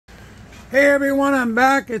Hey everyone, I'm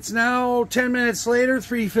back. It's now 10 minutes later,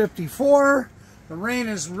 3:54. The rain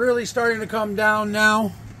is really starting to come down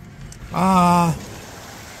now.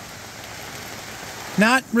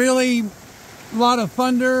 Not really a lot of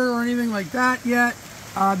thunder or anything like that yet.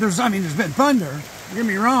 There's been thunder, don't get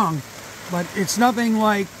me wrong, but it's nothing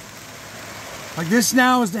like this.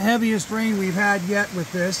 Now is the heaviest rain we've had yet with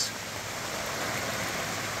this.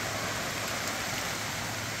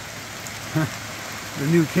 The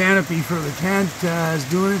new canopy for the tent is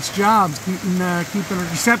doing its job, keeping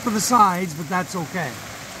it except for the sides, but that's okay.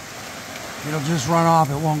 It'll just run off,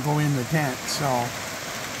 it won't go in the tent. So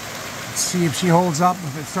let's see if she holds up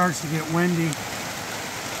if it starts to get windy.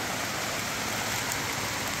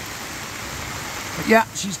 But yeah,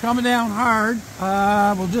 she's coming down hard.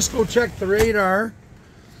 We'll just go check the radar.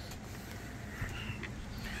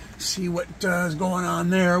 See what is going on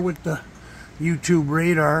there with the YouTube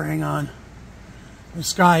radar. Hang on. The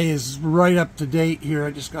sky is right up to date here.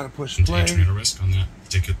 I just got to push play. Taking a risk on that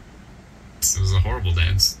ticket. It was a horrible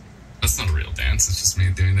dance. That's not a real dance. It's just me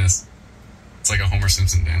doing this. It's like a Homer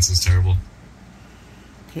Simpson dance. It's terrible.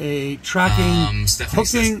 Okay, tracking. Stephanie hooking.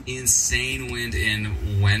 Says insane wind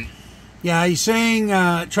in when. Yeah, he's saying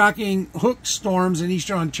tracking hook storms in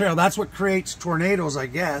eastern Ontario. That's what creates tornadoes, I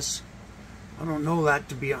guess. I don't know that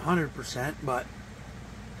to be 100%, but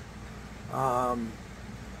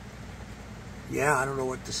yeah, I don't know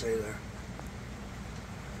what to say there.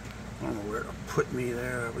 I don't know where to put me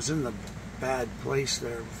there. I was in the bad place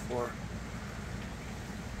there before.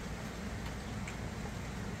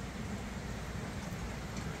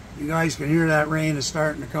 You guys can hear that rain is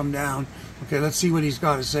starting to come down. Okay, let's see what he's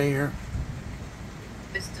got to say here.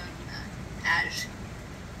 Ash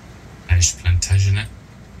Plantagenet.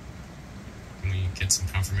 Can we get some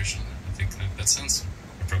confirmation on that? I think that sounds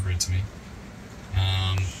appropriate to me.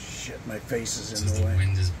 Shit, my face is in the the way. The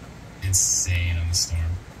wind is insane on the storm.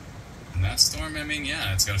 And that storm, I mean,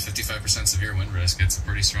 yeah, it's got a 55% severe wind risk. It's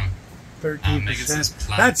pretty strong.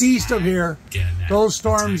 13%. That's east of here. Those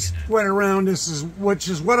storms went around us, which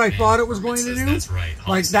is what I thought it was going to do. That's right.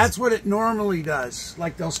 Like, that's what it normally does.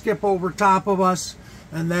 Like, they'll skip over top of us,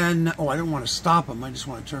 and then... Oh, I don't want to stop him. I just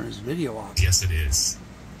want to turn his video off. Yes, it is.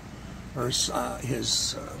 Or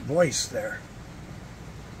his voice there.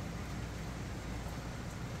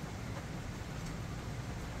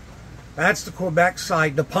 That's the Quebec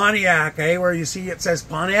side. The Pontiac, where you see it says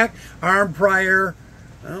Pontiac. Armprior.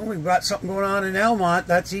 Well, we've got something going on in Elmont.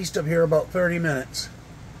 That's east of here about 30 minutes.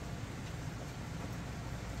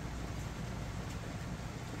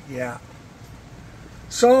 Yeah.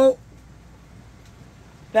 So,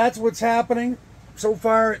 that's what's happening. So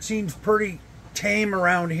far, it seems pretty tame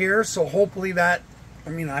around here. So, hopefully that... I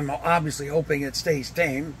mean, I'm obviously hoping it stays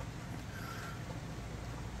tame.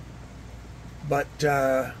 But,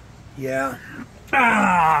 yeah.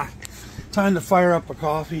 Time to fire up a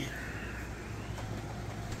coffee.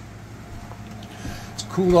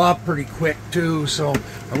 Cool off pretty quick too, so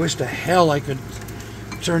I wish to hell I could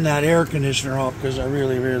turn that air conditioner off, because I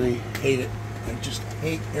really, really hate it. I just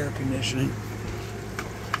hate air conditioning.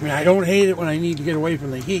 I mean, I don't hate it when I need to get away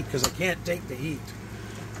from the heat, because I can't take the heat.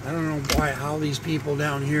 I don't know how these people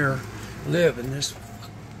down here live in this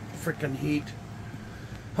freaking heat.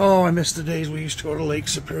 Oh, I miss the days we used to go to Lake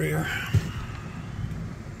Superior.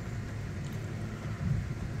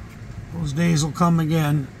 Those days will come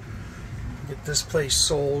again. Get this place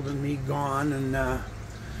sold and me gone, and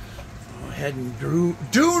heading due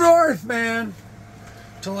north, man.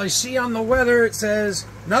 Till I see on the weather it says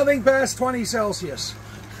nothing past 20 Celsius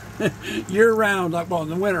year round. Well, in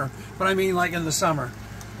the winter, but I mean like in the summer.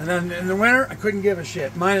 And then in the winter, I couldn't give a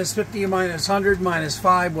shit. Minus 50, minus 100, minus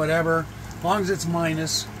 5, whatever. As long as it's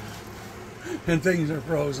minus and things are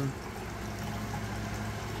frozen.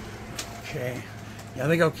 Okay. Yeah, I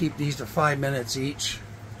think I'll keep these to 5 minutes each.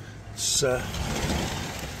 It's, yeah.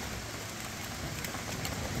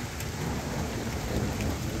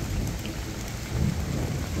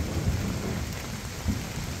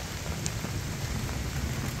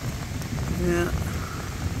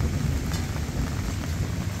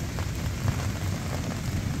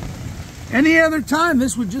 Any other time,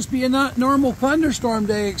 this would just be a normal thunderstorm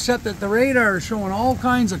day, except that the radar is showing all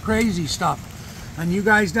kinds of crazy stuff. And you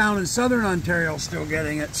guys down in southern Ontario are still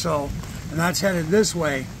getting it, so, and that's headed this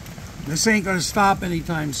way. This ain't going to stop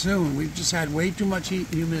anytime soon. We've just had way too much heat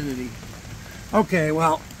and humidity. Okay,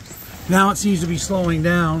 well, now it seems to be slowing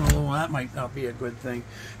down, although that might not be a good thing.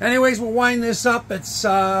 Anyways, we'll wind this up. It's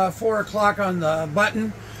 4 o'clock on the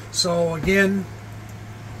button. So, again,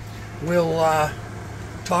 we'll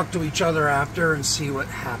talk to each other after and see what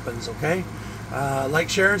happens, okay? Like,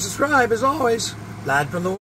 share, and subscribe, as always. Lad from the...